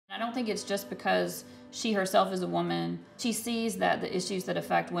I don't think it's just because she herself is a woman. She sees that the issues that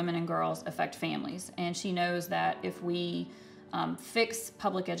affect women and girls affect families, and she knows that if we fix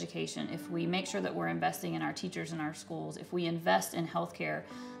public education, if we make sure that we're investing in our teachers in our schools, if we invest in healthcare,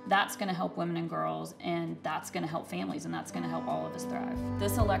 that's going to help women and girls, and that's going to help families, and that's going to help all of us thrive.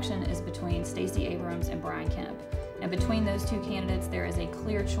 This election is between Stacey Abrams and Brian Kemp, and between those two candidates there is a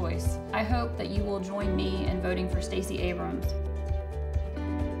clear choice. I hope that you will join me in voting for Stacey Abrams.